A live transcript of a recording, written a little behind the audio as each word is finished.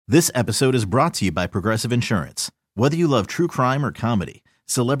This episode is brought to you by Progressive Insurance. Whether you love true crime or comedy,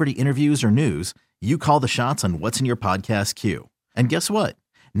 celebrity interviews or news, you call the shots on what's in your podcast queue. And guess what?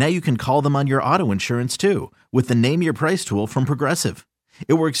 Now you can call them on your auto insurance too with the Name Your Price tool from Progressive.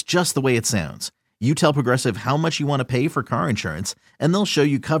 It works just the way it sounds. You tell Progressive how much you want to pay for car insurance, and they'll show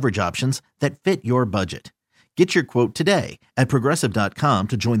you coverage options that fit your budget. Get your quote today at Progressive.com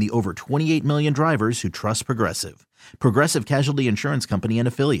to join the over 28 million drivers who trust Progressive. Progressive Casualty Insurance Company and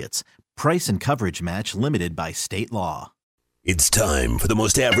Affiliates. Price and coverage match limited by state law. It's time for the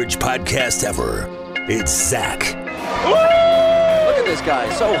most average podcast ever. It's Zach. Look at this guy,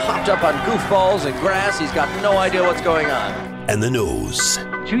 so hopped up on goofballs and grass, he's got no idea what's going on. And the Nose.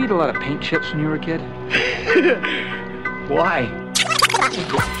 Did you eat a lot of paint chips when you were a kid? Why?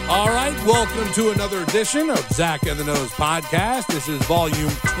 All right, welcome to another edition of Zach and the Nose podcast. This is volume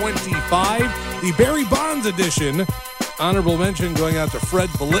 25, the Barry Bonds edition. Honorable mention going out to Fred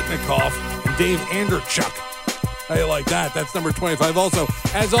Biletnikoff and Dave Anderchuk. How you like that? That's number 25. Also,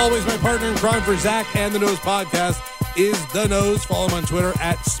 as always, my partner in crime for Zach and the Nose podcast is The Nose. Follow him on Twitter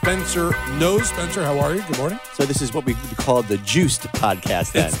at Spencer Nose. Spencer, how are you? Good morning. So this is what we call the Juiced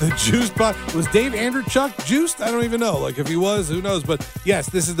podcast then. It's the Juiced podcast. Was Dave Anderchuk juiced? I don't even know. Like, if he was, who knows? But yes,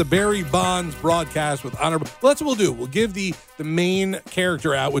 this is the Barry Bonds broadcast with honorable. Well, that's what we'll do. We'll give the main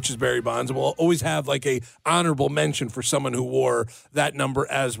character out, which is Barry Bonds, and we'll always have like a honorable mention for someone who wore that number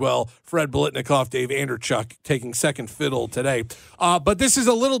as well. Fred Biletnikoff, Dave Anderchuk taking second fiddle today. But this is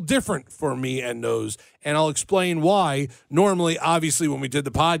a little different for me and Nose, and I'll explain why. Normally, obviously, when we did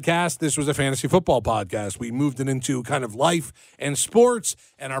the podcast, this was a fantasy football podcast. We moved it into kind of life and sports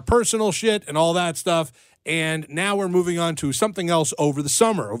and our personal shit and all that stuff. And now we're moving on to something else over the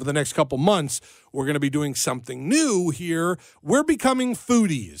summer. Over the next couple months, we're going to be doing something new here. We're becoming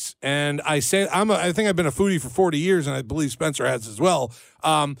foodies. And I think I've been a foodie for 40 years, and I believe Spencer has as well.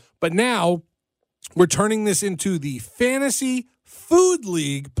 But now we're turning this into the Fantasy Food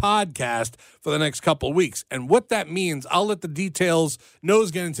League podcast for the next couple of weeks. And what that means, I'll let the details, Nose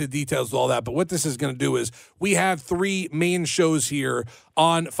get into the details of all that, but what this is going to do is we have three main shows here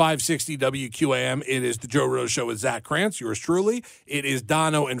on 560 WQAM. It is the Joe Rose Show with Zach Krantz, yours truly. It is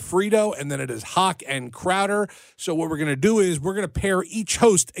Dono and Frito, and then it is Hawk and Crowder. So what we're going to do is we're going to pair each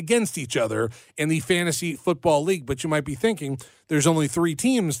host against each other in the Fantasy Football League. But you might be thinking, there's only three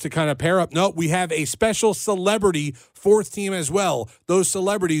teams to kind of pair up. No, we have a special celebrity fourth team as well. Those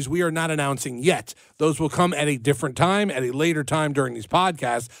celebrities we are not announcing yet. Those will come at a different time, at a later time during these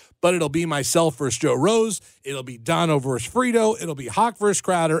podcasts. But it'll be myself versus Joe Rose. It'll be Dono versus Frito. It'll be Hawk versus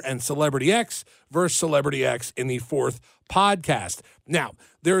Crowder and Celebrity X versus Celebrity X in the fourth podcast. Now,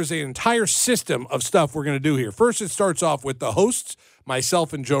 there is an entire system of stuff we're going to do here. First, it starts off with the hosts,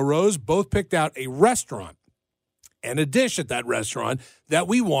 myself and Joe Rose, both picked out a restaurant and a dish at that restaurant that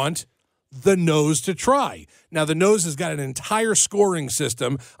we want the Nose to try. Now, the Nose has got an entire scoring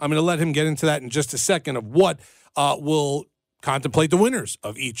system. I'm going to let him get into that in just a second of what will contemplate the winners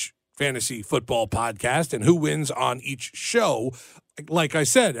of each fantasy football podcast and who wins on each show. Like I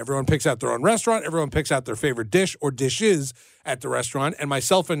said, everyone picks out their own restaurant. Everyone picks out their favorite dish or dishes at the restaurant. And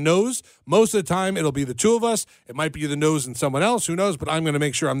myself and Nose, most of the time, it'll be the two of us. It might be the Nose and someone else, who knows, but I'm going to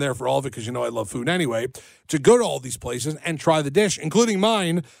make sure I'm there for all of it because you know I love food anyway, to go to all these places and try the dish, including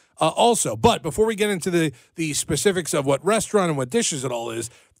mine also. But before we get into the specifics of what restaurant and what dishes it all is,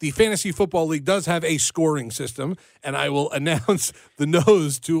 the Fantasy Football League does have a scoring system, and I will announce the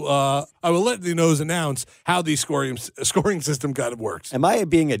Nose to I will let the Nose announce how the scoring system kind of works. Am I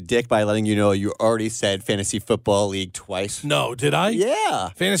being a dick by letting you know you already said Fantasy Football League twice? No, did I? Yeah.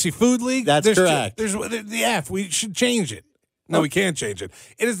 Fantasy Food League? That's correct. There's the F. We should change it. No, we can't change it.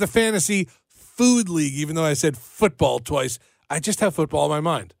 It is the Fantasy Food League, even though I said football twice. I just have football in my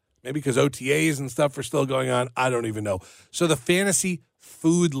mind. Maybe because OTAs and stuff are still going on. I don't even know. So the Fantasy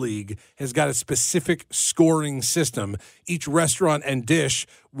Food League has got a specific scoring system. Each restaurant and dish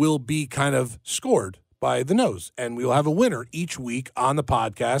will be kind of scored by the Nose, and we will have a winner each week on the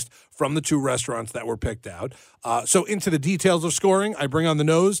podcast from the two restaurants that were picked out. So into the details of scoring, I bring on the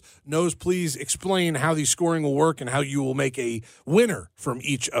Nose. Nose, please explain how the scoring will work and how you will make a winner from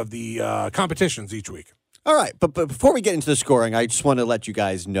each of the competitions each week. All right, but before we get into the scoring, I just want to let you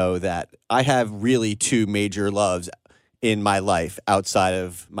guys know that I have really two major loves in my life outside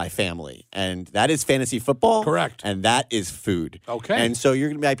of my family, and that is fantasy football. Correct. And that is food. Okay. And so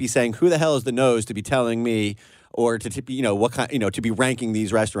you might be saying, who the hell is the Nose to be telling me or to what kind, to be ranking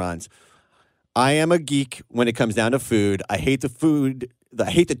these restaurants? I am a geek when it comes down to food. I hate the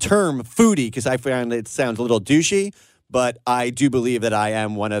term foodie because I find it sounds a little douchey. but I do believe that I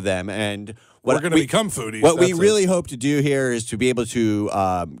am one of them. And We're going to become foodies. What we That's really hope to do here is to be able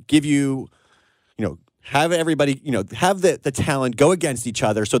to give you, have everybody, have the talent go against each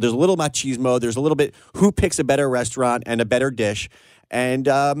other. So there's a little machismo. There's a little bit who picks a better restaurant and a better dish. And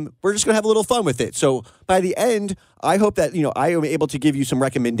we're just going to have a little fun with it. So by the end, I hope that, I am able to give you some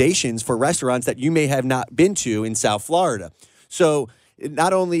recommendations for restaurants that you may have not been to in South Florida. So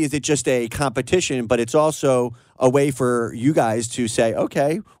not only is it just a competition, but it's also a way for you guys to say,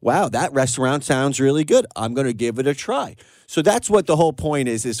 okay, wow, that restaurant sounds really good. I'm going to give it a try. So that's what the whole point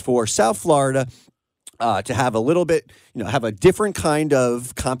is for South Florida to have a little bit, have a different kind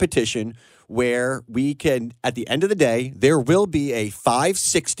of competition where we can, at the end of the day, there will be a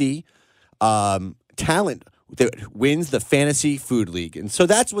 560 talent that wins the Fantasy Food League. And so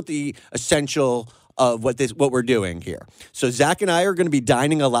that's what the essential of what we're doing here. So Zach and I are going to be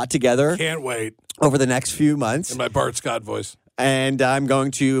dining a lot together. Can't wait. Over the next few months. In my Bart Scott voice. And I'm going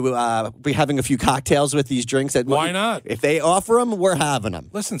to be having a few cocktails with these drinks. Why not? If they offer them, we're having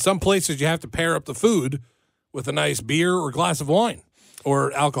them. Listen, some places you have to pair up the food with a nice beer or glass of wine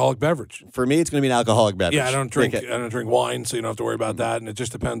or alcoholic beverage. For me, it's going to be an alcoholic beverage. Yeah, I don't drink wine, so you don't have to worry about that. And it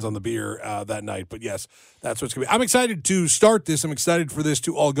just depends on the beer that night. But yes, that's what's going to be. I'm excited to start this. I'm excited for this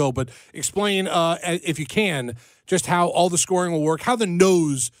to all go. But explain, if you can, just how all the scoring will work, how the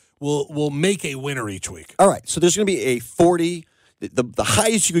nose will make a winner each week. All right. So there's going to be a 40. The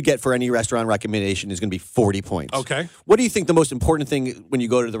highest you could get for any restaurant recommendation is going to be 40 points. Okay. What do you think the most important thing when you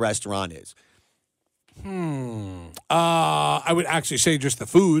go to the restaurant is? I would actually say just the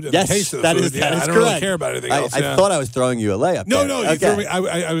food and yes, the taste of the that food. Is, yeah, that is I don't correct. really care about anything else. I thought I was throwing you a layup. No, there. you threw me.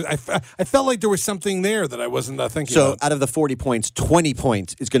 I felt like there was something there that I wasn't thinking about. So out of the 40 points, 20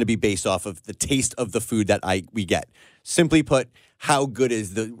 points is going to be based off of the taste of the food that we get. Simply put, how good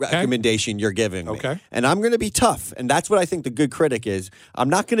is the recommendation you're giving me? Okay. And I'm going to be tough. And that's what I think the good critic is. I'm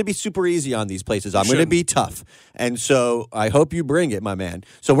not going to be super easy on these places. I'm going to be tough. And so I hope you bring it, my man.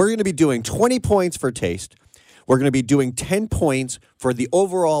 So we're going to be doing 20 points for taste. We're going to be doing 10 points for the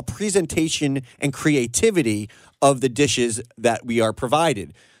overall presentation and creativity of the dishes that we are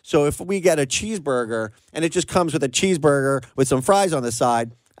provided. So if we get a cheeseburger and it just comes with a cheeseburger with some fries on the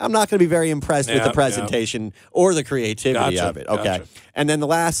side, I'm not going to be very impressed with the presentation or the creativity of it. Okay. Gotcha. And then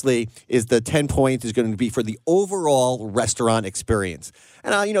lastly is the 10 points is going to be for the overall restaurant experience.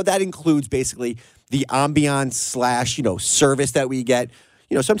 And, that includes basically the ambiance / service that we get.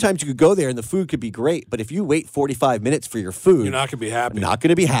 Sometimes you could go there and the food could be great, but if you wait 45 minutes for your food, you're not going to be happy. Not going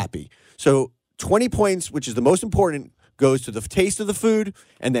to be happy. So 20 points, which is the most important, goes to the taste of the food,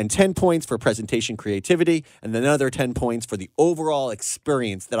 and then 10 points for presentation creativity, and then another 10 points for the overall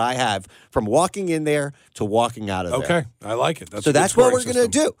experience that I have from walking in there to walking out of there. Okay, I like it. So that's what we're going to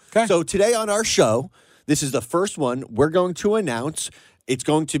do. Okay. So today on our show, this is the first one we're going to announce. It's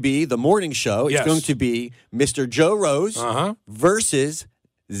going to be the morning show. It's going to be Mr. Joe Rose versus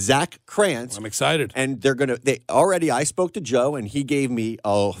Zach Krantz. I'm excited. And I spoke to Joe, and he gave me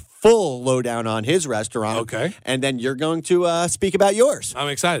a full lowdown on his restaurant. Okay. And then you're going to speak about yours. I'm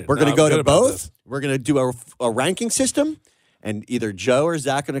excited. We're going to go to both. This. We're going to do a ranking system, and either Joe or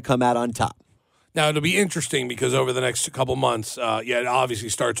Zach are going to come out on top. Now, it'll be interesting because over the next couple months, it obviously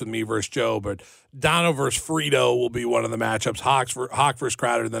starts with me versus Joe, but Dono versus Frito will be one of the matchups. Hawk versus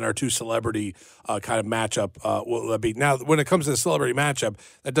Crowder, and then our two celebrity kind of matchup will be. Now, when it comes to the celebrity matchup,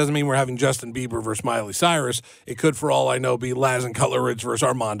 that doesn't mean we're having Justin Bieber versus Miley Cyrus. It could, for all I know, be Laz and Cutler Ridge versus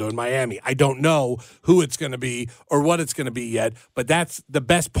Armando in Miami. I don't know who it's going to be or what it's going to be yet, but that's the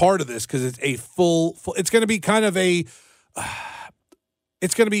best part of this because it's a full it's going to be kind of a...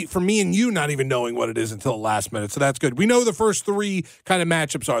 It's going to be for me and you not even knowing what it is until the last minute. So that's good. We know the first three kind of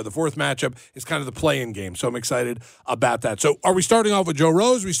matchups are. The fourth matchup is kind of the play-in game. So I'm excited about that. So are we starting off with Joe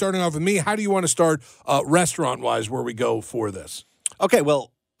Rose? Are we starting off with me? How do you want to start restaurant-wise where we go for this? Okay,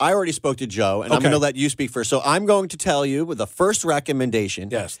 well, I already spoke to Joe, and I'm going to let you speak first. So I'm going to tell you with the first recommendation.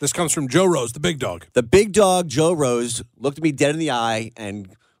 Yes, this comes from Joe Rose, the big dog. The big dog, Joe Rose, looked at me dead in the eye,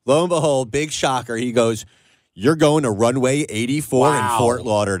 and lo and behold, big shocker, he goes, "You're going to Runway 84 in Fort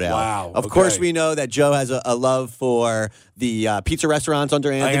Lauderdale." Wow. Of course, we know that Joe has a love for the pizza restaurants under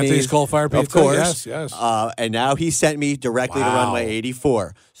Anthony's. Coal-Fire Pizza. Of course. Yes. And now he sent me directly to Runway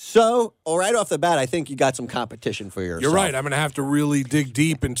 84. So, right off the bat, I think you got some competition for yourself. You're right. I'm going to have to really dig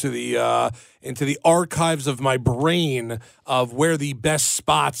deep into the archives of my brain of where the best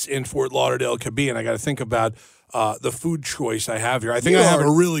spots in Fort Lauderdale could be, and I got to think about the food choice I have here. I think I have a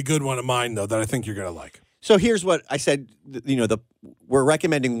really good one in mind, though, that I think you're going to like. So here's what I said. We're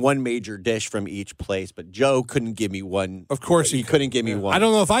recommending one major dish from each place, but Joe couldn't give me one. Of course he couldn't give me one. I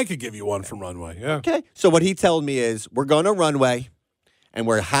don't know if I could give you one from Runway. Yeah. Okay. So what he told me is we're going to Runway, and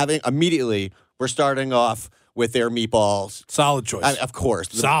we're starting off with their meatballs. Solid choice. Of course.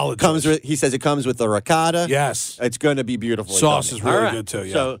 Solid choice. He says it comes with the ricotta. Yes. It's going to be beautiful. Sauce is really good too,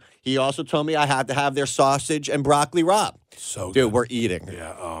 yeah. So he also told me I have to have their sausage and broccoli rabe. So Dude, good. we're eating.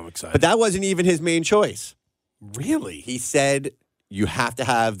 Yeah, I'm excited. But that wasn't even his main choice. Really? He said you have to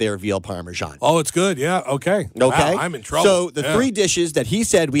have their veal parmesan. Oh, it's good. Yeah, okay. Okay. Wow, I'm in trouble. So the three dishes that he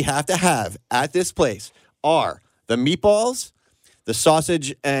said we have to have at this place are the meatballs, the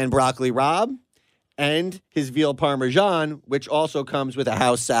sausage and broccoli rabe, and his veal parmesan, which also comes with a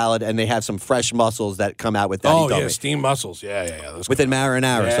house salad, and they have some fresh mussels that come out with that. Oh, yeah, steamed mussels. Yeah. With a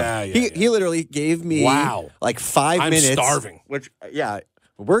marinara. Yeah, so he literally gave me like 5 minutes. I'm starving. Which,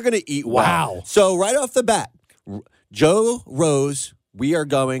 we're going to eat Wow. well. So right off the bat, Joe Rose, we are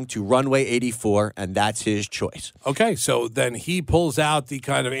going to Runway 84, and that's his choice. Okay, so then he pulls out the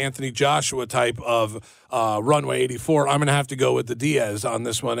kind of Anthony Joshua type of Runway 84. I'm going to have to go with the Diaz on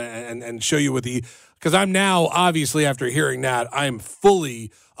this one and show you because I'm now, obviously, after hearing that, I'm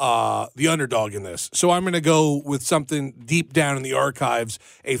fully the underdog in this. So I'm going to go with something deep down in the archives,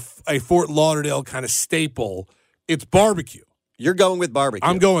 a Fort Lauderdale kind of staple. It's barbecue. You're going with barbecue.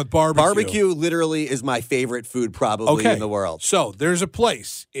 I'm going with barbecue. Barbecue literally is my favorite food probably in the world. So there's a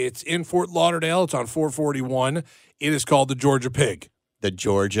place. It's in Fort Lauderdale. It's on 441. It is called the Georgia Pig. The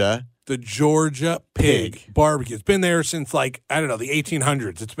Georgia Pig barbecue. It's been there since the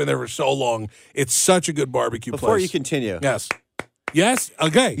 1800s. It's been there for so long. It's such a good barbecue place. Before you continue. Yes?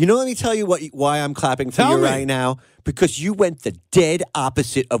 Okay. Let me tell you why I'm clapping for you right now. Because you went the dead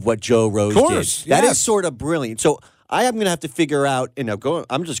opposite of what Joe Rose did. Of course, That is sort of brilliant. So I am going to have to figure out,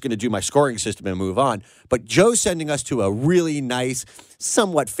 I'm just going to do my scoring system and move on. But Joe's sending us to a really nice,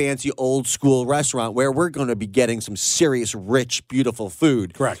 somewhat fancy, old school restaurant where we're going to be getting some serious, rich, beautiful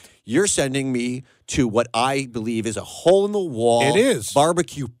food. Correct. You're sending me to what I believe is a hole-in-the-wall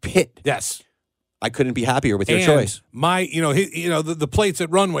barbecue pit. Yes. I couldn't be happier with your choice. The plates at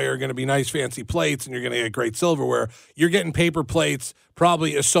Runway are going to be nice, fancy plates, and you're going to get great silverware. You're getting paper plates,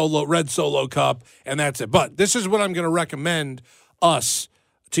 probably a red Solo cup, and that's it. But this is what I'm going to recommend us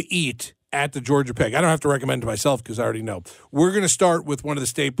to eat at the Georgia Pig. I don't have to recommend to myself because I already know. We're going to start with one of the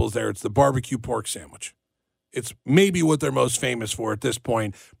staples there. It's the barbecue pork sandwich. It's maybe what they're most famous for at this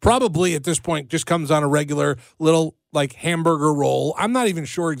point. Probably at this point just comes on a regular little hamburger roll. I'm not even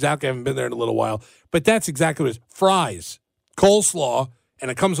sure exactly. I haven't been there in a little while. But that's exactly what it is. Fries, coleslaw,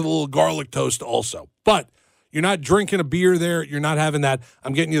 and it comes with a little garlic toast also. But you're not drinking a beer there. You're not having that.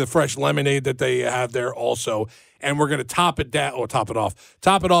 I'm getting you the fresh lemonade that they have there also. And we're going to top it off.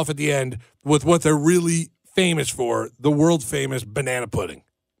 Top it off at the end with what they're really famous for, the world famous banana pudding.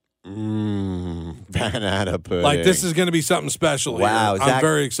 Banana pudding. This is going to be something special here. Wow, Zach, I'm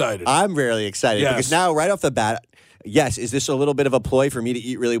very excited. I'm really excited because now, right off the bat, yes, is this a little bit of a ploy for me to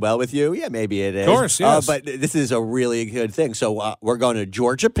eat really well with you? Yeah, maybe it is. Of course, yes. But this is a really good thing. So we're going to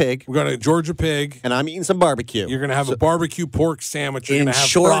Georgia Pig. We're going to Georgia Pig. And I'm eating some barbecue. You're going to have a barbecue pork sandwich. You're in going to have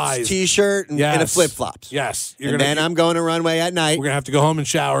shorts, fries. T-shirt, and a flip-flops. Yes. I'm going to Runway at night. We're going to have to go home and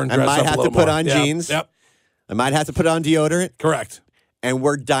shower and dress up a little more. I might have to put on jeans. Yep. I might have to put on deodorant. Correct. And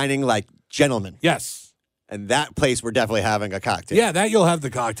we're dining like gentlemen. Yes. And that place, we're definitely having a cocktail. Yeah, that you'll have the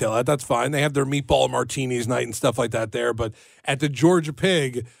cocktail at. That's fine. They have their meatball martinis night and stuff like that there. But at the Georgia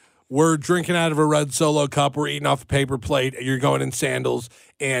Pig, we're drinking out of a red Solo cup. We're eating off a paper plate. You're going in sandals,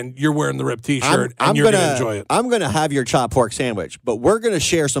 and you're wearing the ripped T-shirt, and you're going to enjoy it. I'm going to have your chopped pork sandwich, but we're going to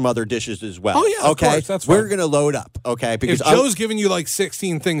share some other dishes as well. Oh, yeah, okay? Of course, that's fine. We're going to load up, okay? Because Joe's giving you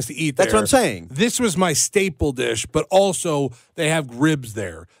 16 things to eat there. That's what I'm saying. This was my staple dish, but also they have ribs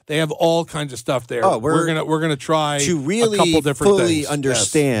there. They have all kinds of stuff there. Oh, we're gonna try to really a couple different fully things.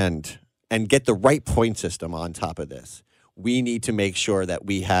 understand and get the right point system on top of this. We need to make sure that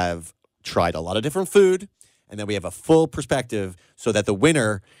we have tried a lot of different food, and then we have a full perspective so that the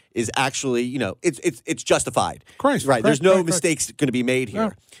winner is actually, it's justified. Correct. Right. There's no mistakes going to be made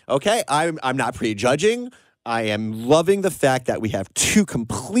here. Yeah. Okay. I'm not prejudging. I am loving the fact that we have two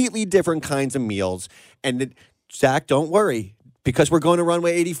completely different kinds of meals. And Zach, don't worry. Because we're going to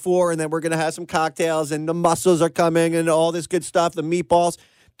Runway 84, and then we're going to have some cocktails, and the mussels are coming, and all this good stuff, the meatballs,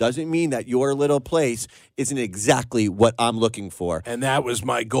 doesn't mean that your little place isn't exactly what I'm looking for. And that was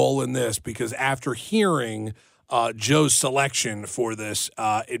my goal in this, because after hearing Joe's selection for this,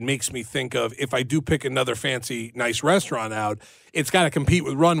 it makes me think of, if I do pick another fancy, nice restaurant out, it's got to compete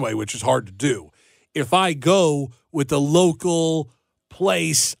with Runway, which is hard to do. If I go with the local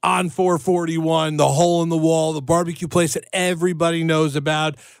place on 441, the hole in the wall, the barbecue place that everybody knows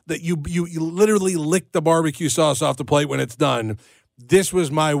about, that you literally lick the barbecue sauce off the plate when it's done. This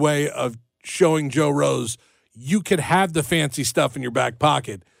was my way of showing Joe Rose, you could have the fancy stuff in your back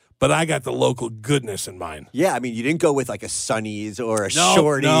pocket, but I got the local goodness in mind. Yeah, I mean, you didn't go with like a Sonny's or a No,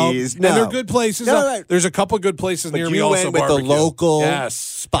 Shorty's. No. And they're good places. No, right. There's a couple good places But near you me also. went with barbecue. the local yes.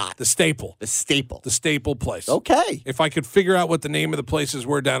 spot. The staple. The staple. The staple place. Okay. If I could figure out what the name of the places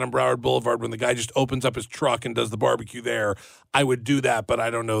were down on Broward Boulevard when the guy just opens up his truck and does the barbecue there, I would do that, but I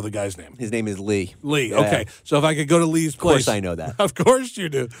don't know the guy's name. His name is Lee. Lee, Yeah. okay. So if I could go to Lee's place. Of course I know that. Of course you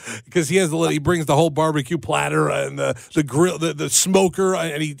do. Because he brings the whole barbecue platter and the grill, the smoker,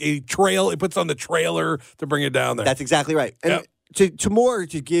 and he puts on the trailer to bring it down there. That's exactly right. And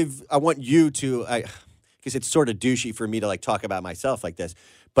I want you to, because it's sort of douchey for me to like talk about myself like this,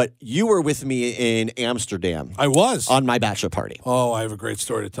 but you were with me in Amsterdam. I was. On my bachelor party. Oh, I have a great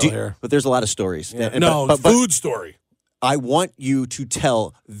story to tell here. But there's a lot of stories. Yeah. And- food story. I want you to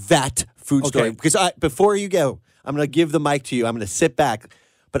tell that food story. Because before you go, I'm going to give the mic to you. I'm going to sit back.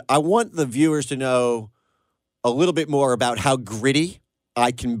 But I want the viewers to know a little bit more about how gritty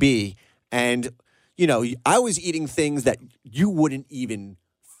I can be. And, I was eating things that you wouldn't even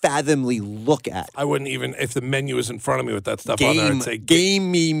fathomly look at. I wouldn't even, if the menu was in front of me with that stuff on there, I'd say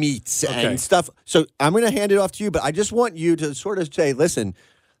gamey meats and stuff. So I'm going to hand it off to you, but I just want you to sort of say, listen,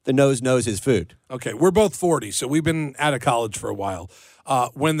 the nose knows his food. Okay, we're both 40, so we've been out of college for a while.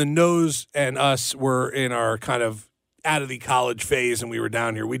 When the nose and us were in our kind of out of the college phase and we were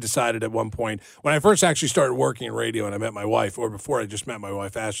down here, we decided at one point, when I first actually started working in radio and I met my wife, or before I just met my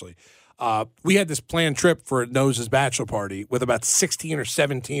wife, Ashley, we had this planned trip for Nose's bachelor party with about 16 or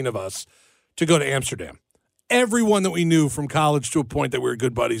 17 of us to go to Amsterdam. Everyone that we knew from college to a point that we were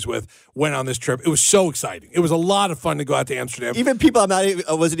good buddies with went on this trip. It was so exciting. It was a lot of fun to go out to Amsterdam. Even people I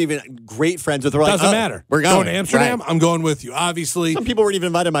wasn't even great friends with were like, doesn't matter. We're going to Amsterdam. Right. I'm going with you. Obviously, some people weren't even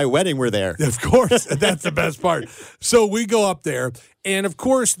invited to my wedding. Were there? Of course, that's the best part. So we go up there, and of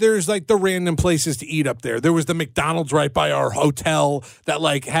course, there's like the random places to eat up there. There was the McDonald's right by our hotel that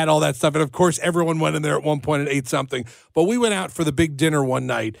like had all that stuff, and of course, everyone went in there at one point and ate something. But we went out for the big dinner one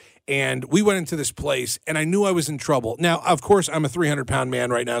night. And we went into this place, and I knew I was in trouble. Now, of course, I'm a 300-pound man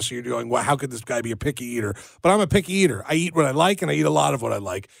right now, so you're going, well, how could this guy be a picky eater? But I'm a picky eater. I eat what I like, and I eat a lot of what I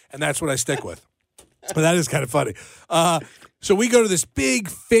like, and that's what I stick with. But that is kind of funny. So we go to this big,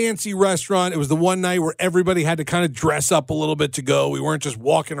 fancy restaurant. It was the one night where everybody had to kind of dress up a little bit to go. We weren't just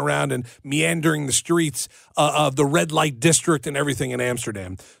walking around and meandering the streets of the red light district and everything in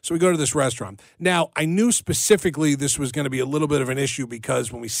Amsterdam. So we go to this restaurant. Now, I knew specifically this was going to be a little bit of an issue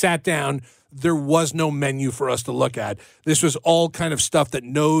because when we sat down, there was no menu for us to look at. This was all kind of stuff that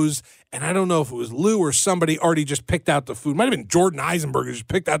Nose, and I don't know if it was Lou or somebody already just picked out the food. Might have been Jordan Eisenberg who just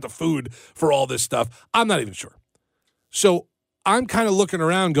picked out the food for all this stuff. I'm not even sure. So I'm kind of looking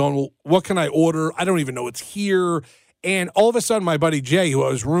around going, well, what can I order? I don't even know it's here. And all of a sudden, my buddy Jay, who I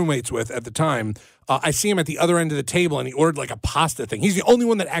was roommates with at the time, I see him at the other end of the table, and he ordered like a pasta thing. He's the only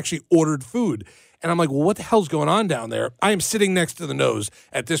one that actually ordered food. And I'm like, well, what the hell's going on down there? I am sitting next to the Nose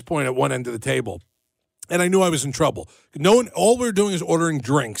at this point at one end of the table. And I knew I was in trouble. All we were doing is ordering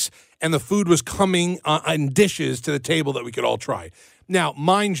drinks, and the food was coming in dishes to the table that we could all try. Now,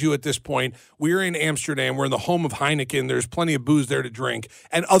 mind you, at this point, we're in Amsterdam. We're in the home of Heineken. There's plenty of booze there to drink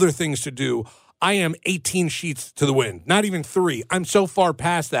and other things to do. I am 18 sheets to the wind, not even 3. I'm so far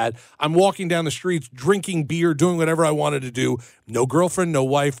past that. I'm walking down the streets, drinking beer, doing whatever I wanted to do. No girlfriend, no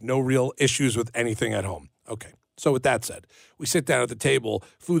wife, no real issues with anything at home. Okay, so with that said, we sit down at the table.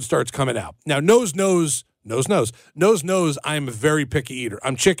 Food starts coming out. Now, Nose knows I'm a very picky eater.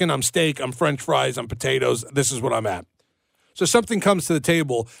 I'm chicken, I'm steak, I'm French fries, I'm potatoes. This is what I'm at. So something comes to the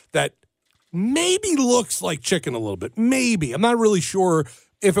table that maybe looks like chicken a little bit. Maybe. I'm not really sure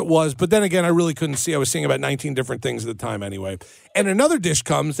if it was, but then again, I really couldn't see. I was seeing about 19 different things at the time anyway. And another dish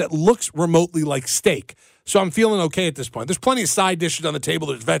comes that looks remotely like steak. So I'm feeling okay at this point. There's plenty of side dishes on the table.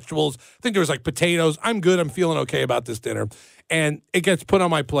 There's vegetables. I think there was like potatoes. I'm good. I'm feeling okay about this dinner. And it gets put on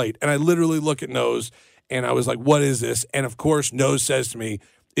my plate. And I literally look at Nose, and I was like, what is this? And of course, Nose says to me,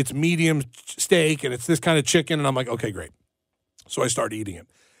 it's medium steak, and it's this kind of chicken. And I'm like, okay, great. So I start eating it.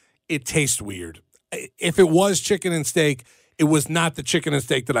 It tastes weird. If it was chicken and steak, it was not the chicken and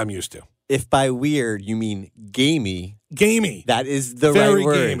steak that I'm used to. If by weird you mean gamey. Gamey. That is the very right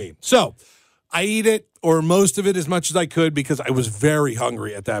word. Gamey. So I eat it, or most of it, as much as I could because I was very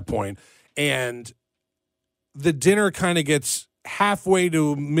hungry at that point. And the dinner kind of gets halfway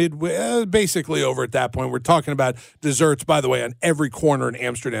to midway, basically over at that point. We're talking about desserts, by the way, on every corner in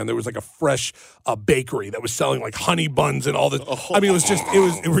Amsterdam. There was like a fresh bakery that was selling like honey buns and all this. I mean, it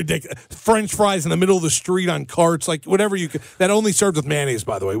was ridiculous. French fries in the middle of the street on carts, like whatever you could. That only served with mayonnaise,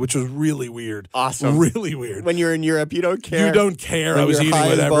 by the way, which was really weird. Awesome. Really weird. When you're in Europe, you don't care. You don't care. When I was you're eating high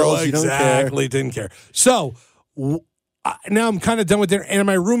with in everyone. balls, you don't care. Exactly. Didn't care. So now I'm kind of done with dinner. And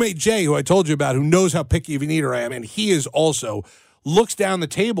my roommate, Jay, who I told you about, who knows how picky of an eater I am, and he is also, looks down the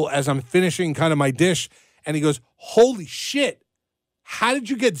table as I'm finishing kind of my dish, and he goes, holy shit, how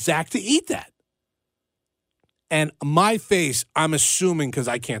did you get Zach to eat that? And my face, I'm assuming, because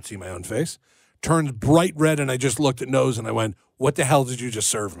I can't see my own face, turned bright red, and I just looked at Nose, and I went, what the hell did you just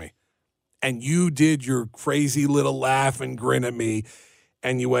serve me? And you did your crazy little laugh and grin at me,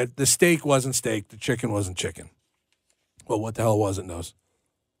 and you went, the steak wasn't steak, the chicken wasn't chicken. Well, what the hell was it, Nose?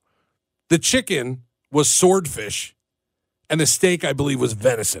 The chicken was swordfish, and the steak, I believe, was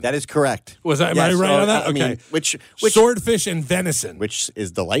venison. That is correct. Am I right on that? I mean, which swordfish and venison. Which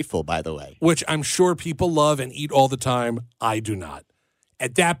is delightful, by the way. Which I'm sure people love and eat all the time. I do not.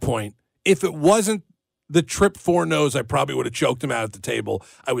 At that point, if it wasn't the trip for Nose, I probably would have choked him out at the table.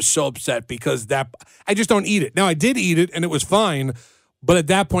 I was so upset because I just don't eat it. Now, I did eat it, and it was fine. But at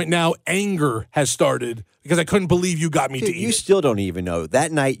that point now, anger has started because I couldn't believe you got me to eat You it. still don't even know.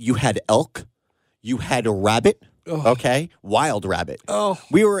 That night, you had elk. You had a rabbit. Oh. Okay? Wild rabbit. Oh.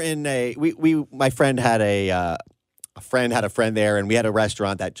 We were in my friend had a friend there, and we had a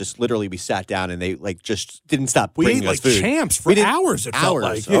restaurant that just literally we sat down and they like just didn't stop We bringing ate us like food. champs for hours, it felt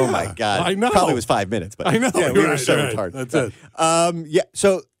like. Oh, Yeah. my God. I know. Probably was 5 minutes, but I know. yeah, we You're were right, so you're right. retarded. That's it. Yeah,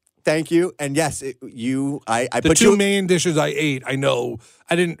 so thank you. And yes, I The put two you main dishes I ate, I know.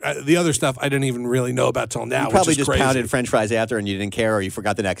 I didn't. The other stuff I didn't even really know about till now. You probably which is just crazy. pounded French fries after and you didn't care, or you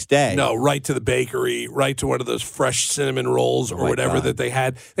forgot the next day. No, right to the bakery, right to one of those fresh cinnamon rolls or my whatever God. that they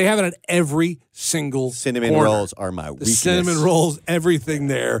had. They have it at every single Cinnamon corner. rolls are my The weakness. cinnamon rolls, everything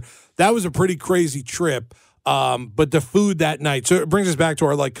there. That was a pretty crazy trip. But the food that night, so it brings us back to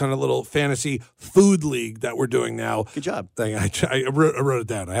our like kind of little fantasy food league that we're doing now. Good job. Thing. I wrote it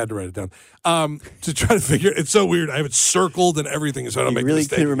down. I had to write it down to try to figure. It's so weird. I have it circled and everything, so I don't You make really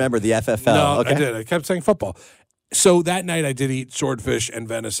mistakes. couldn't remember the FFL. No, okay. I did. I kept saying football. So that night I did eat swordfish and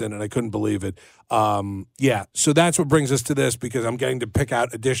venison, and I couldn't believe it. Yeah, so that's what brings us to this because I'm getting to pick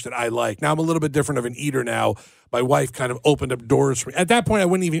out a dish that I like. Now I'm a little bit different of an eater now. My wife kind of opened up doors for me. At that point, I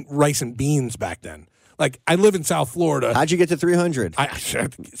wouldn't even eat rice and beans back then. Like, I live in South Florida. How'd you get to 300?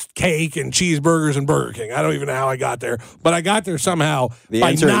 Cake and cheeseburgers and Burger King. I don't even know how I got there, but I got there somehow The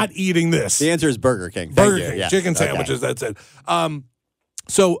by answer- not eating this. The answer is Burger King. Thank Burger you. King, Yeah. chicken Okay. sandwiches, that's it.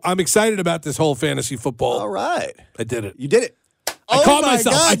 So I'm excited about this whole fantasy football. All right. I did it. You did it. I caught my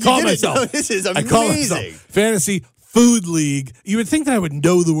myself. God, I you caught did it. myself. No, this is I caught myself. amazing. Fantasy Food League. You would think that I would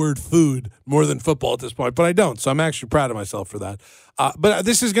know the word food more than football at this point, but I don't. So I'm actually proud of myself for that. But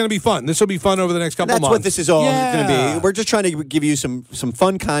this is going to be fun. This will be fun over the next couple That's of months. what this is all going to Yeah. be. We're just trying to give you some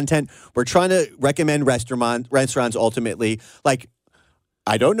fun content. We're trying to recommend restaurants ultimately. Like,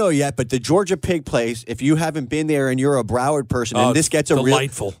 I don't know yet, but the Georgia Pig Place, if you haven't been there and you're a Broward person and this gets a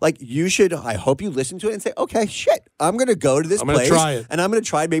delightful. real, you should, I hope you listen to it and say, okay, shit, I'm going to go to this I'm gonna place try it. and I'm going to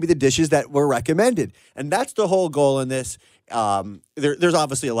try maybe the dishes that were recommended. And that's the whole goal in this. There's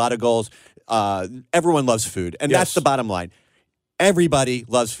obviously a lot of goals. Everyone loves food, and that's Yes. the bottom line. Everybody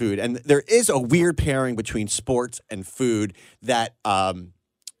loves food, and there is a weird pairing between sports and food that,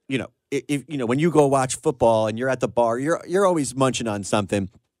 if when you go watch football and you're at the bar, you're always munching on something.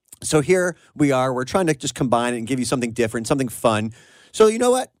 So here we are. We're trying to just combine it and give you something different, something fun. So you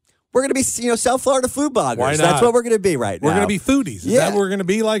know what? We're going to be, South Florida food bloggers. Why not? That's what we're going to be right now. We're going to be foodies. Is Yeah. that what we're going to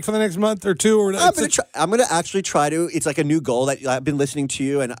be like for the next month or two? Or I'm going to actually try to. It's like a new goal that I've been listening to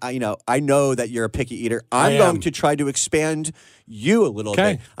you, and I know that you're a picky eater. I'm I going am. to try to expand you a little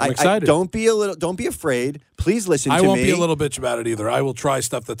Okay, bit. I'm excited. Don't be afraid. Please listen I to me. won't be a little bitch about it either. I will try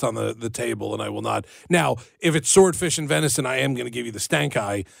stuff that's on the table, and I will not. Now, if it's swordfish and venison, I am going to give you the stank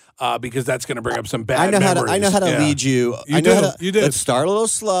eye because that's going to bring up some bad memories. I know how to Yeah. lead you. You I know do. how to, You did. Let's start a little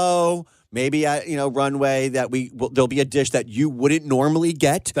slow. Maybe at runway that there'll be a dish that you wouldn't normally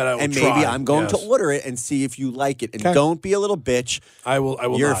get, That I will and try, maybe I'm going to yes. order it and see if you like it. And Okay. don't be a little bitch. I will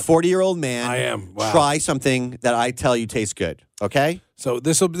You're not. a 40-year-old man. I am. Wow. Try something that I tell you tastes good. Okay. So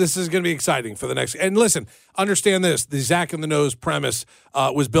this is going to be exciting for the next. And listen, understand this: the Zach and the Nose premise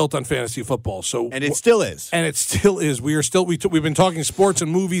was built on fantasy football. And it still is. And it still is. We've been talking sports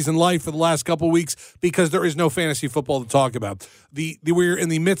and movies and life for the last couple of weeks because there is no fantasy football to talk about. We're in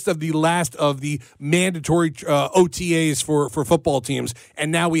the midst of the last of the mandatory OTAs for football teams,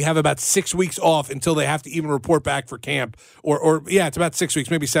 and now we have about 6 weeks off until they have to even report back for camp. Or it's about 6 weeks,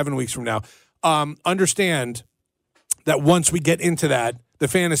 maybe 7 weeks from now. Understand that once we get into that, the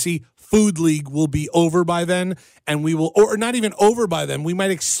Fantasy Food League will be over by then, and we will, or not even over by then, we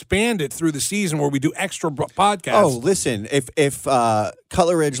might expand it through the season where we do extra podcasts. Oh, listen, if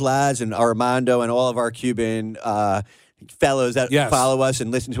Cutler Ridge lads and Armando and all of our Cuban fellows that follow us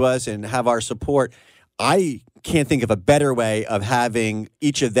and listen to us and have our support, I can't think of a better way of having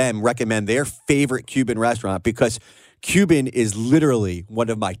each of them recommend their favorite Cuban restaurant, because Cuban is literally one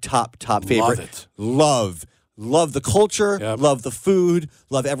of my top favorite. Love the culture, love the food,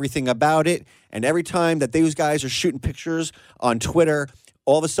 love everything about it. And every time that those guys are shooting pictures on Twitter,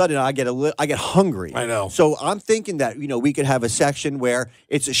 all of a sudden I get hungry. I know. So I'm thinking that, we could have a section where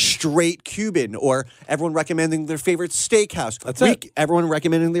it's a straight Cuban, or everyone recommending their favorite steakhouse. That's it. Everyone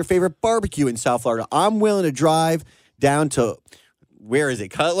recommending their favorite barbecue in South Florida. I'm willing to drive down to, where is it?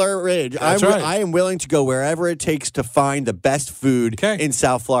 Cutler Ridge. That's right. I am willing to go wherever it takes to find the best food in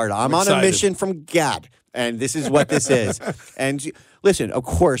South Florida. I'm on a mission from God. And this is what this is. And listen, of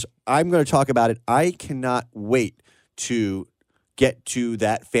course, I'm going to talk about it. I cannot wait to get to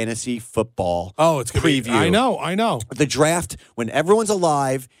that fantasy football it's preview. I know. The draft, when everyone's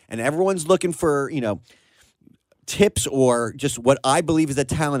alive and everyone's looking for, tips or just what I believe is the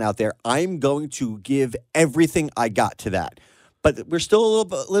talent out there, I'm going to give everything I got to that. But we're still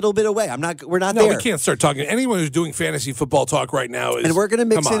a little bit away. We're not there. No, we can't start talking. Anyone who's doing fantasy football talk right now is. And we're going to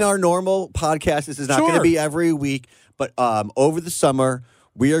mix in our normal podcast. This is not going to be every week, but over the summer,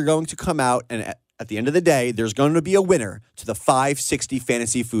 we are going to come out, and at the end of the day, there's going to be a winner to the 560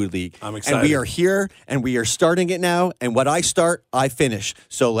 Fantasy Food League. I'm excited. And we are here, and we are starting it now. And what I start, I finish.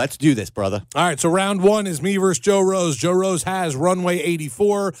 So let's do this, brother. All right, so round one is me versus Joe Rose. Joe Rose has Runway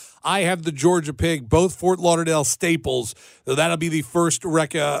 84. I have the Georgia Pig, both Fort Lauderdale staples. So that'll be the first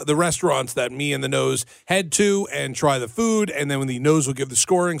the restaurants that me and the Nose head to and try the food. And then when the Nose will give the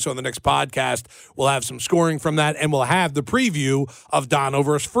scoring. So on the next podcast, we'll have some scoring from that. And we'll have the preview of Dono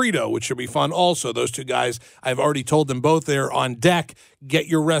versus Frito, which should be fun also. Those two guys, I've already told them both they're on deck. Get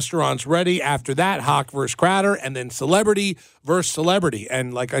your restaurants ready. After that, Hawk versus Crowder, and then Celebrity versus Celebrity.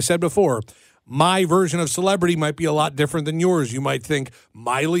 And like I said before, my version of celebrity might be a lot different than yours. You might think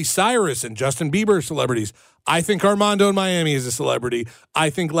Miley Cyrus and Justin Bieber are celebrities. I think Armando in Miami is a celebrity. I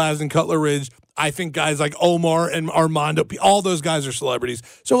think Laz and Cutler Ridge. I think guys like Omar and Armando, all those guys are celebrities.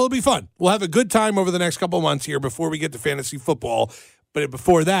 So it'll be fun. We'll have a good time over the next couple of months here before we get to fantasy football. But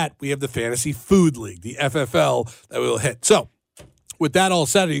before that, we have the Fantasy Food League, the FFL, that we'll hit. So with that all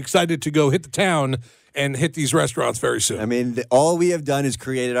said, are you excited to go hit the town and hit these restaurants very soon? I mean, all we have done is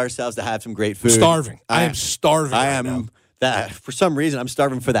created ourselves to have some great food. Starving. I am starving. For some reason, I'm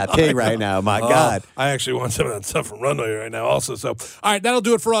starving for that pig right now. My God. I actually want some of that stuff from Runway right now also. So, all right, that'll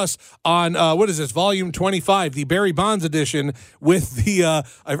do it for us on, what is this, Volume 25, the Barry Bonds edition with the,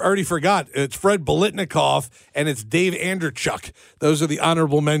 I've already forgot, it's Fred Bolitnikoff and it's Dave Andrechuk. Those are the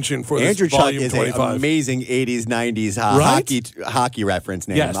honorable mention for this Volume 25. Andrechuk is an amazing 80s, 90s hockey reference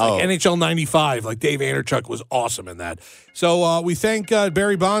name. Yes, like NHL 95, like Dave Andrechuk was awesome in that. So we thank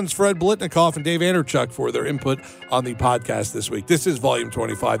Barry Bonds, Fred Bolitnikoff, and Dave Andrechuk for their input on the podcast this week. This is Volume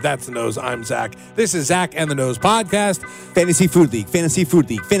 25. That's The Nose. I'm Zach. This is Zach and The Nose podcast. Fantasy Food League, Fantasy Food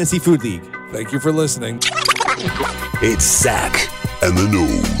League, Fantasy Food League. Thank you for listening. It's Zach and The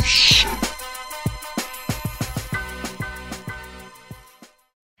Nose.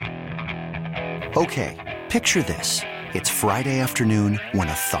 Okay, picture this. It's Friday afternoon when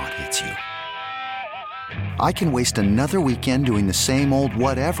a thought hits you. I can waste another weekend doing the same old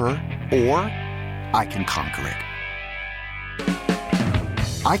whatever, or I can conquer it.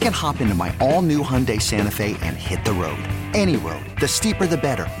 I can hop into my all-new Hyundai Santa Fe and hit the road. Any road. The steeper, the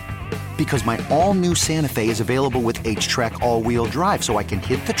better. Because my all-new Santa Fe is available with H-Track all-wheel drive, so I can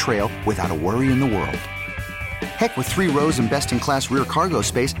hit the trail without a worry in the world. Heck, with 3 rows and best-in-class rear cargo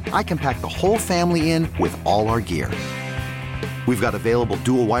space, I can pack the whole family in with all our gear. We've got available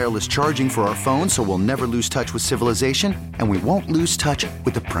dual wireless charging for our phones, so we'll never lose touch with civilization, and we won't lose touch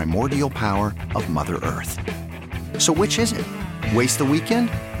with the primordial power of Mother Earth. So which is it? Waste the weekend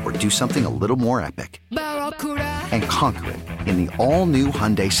or do something a little more epic? And conquer it in the all-new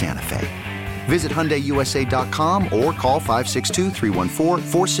Hyundai Santa Fe. Visit HyundaiUSA.com or call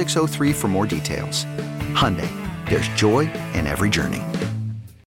 562-314-4603 for more details. Hyundai, There's joy in every journey.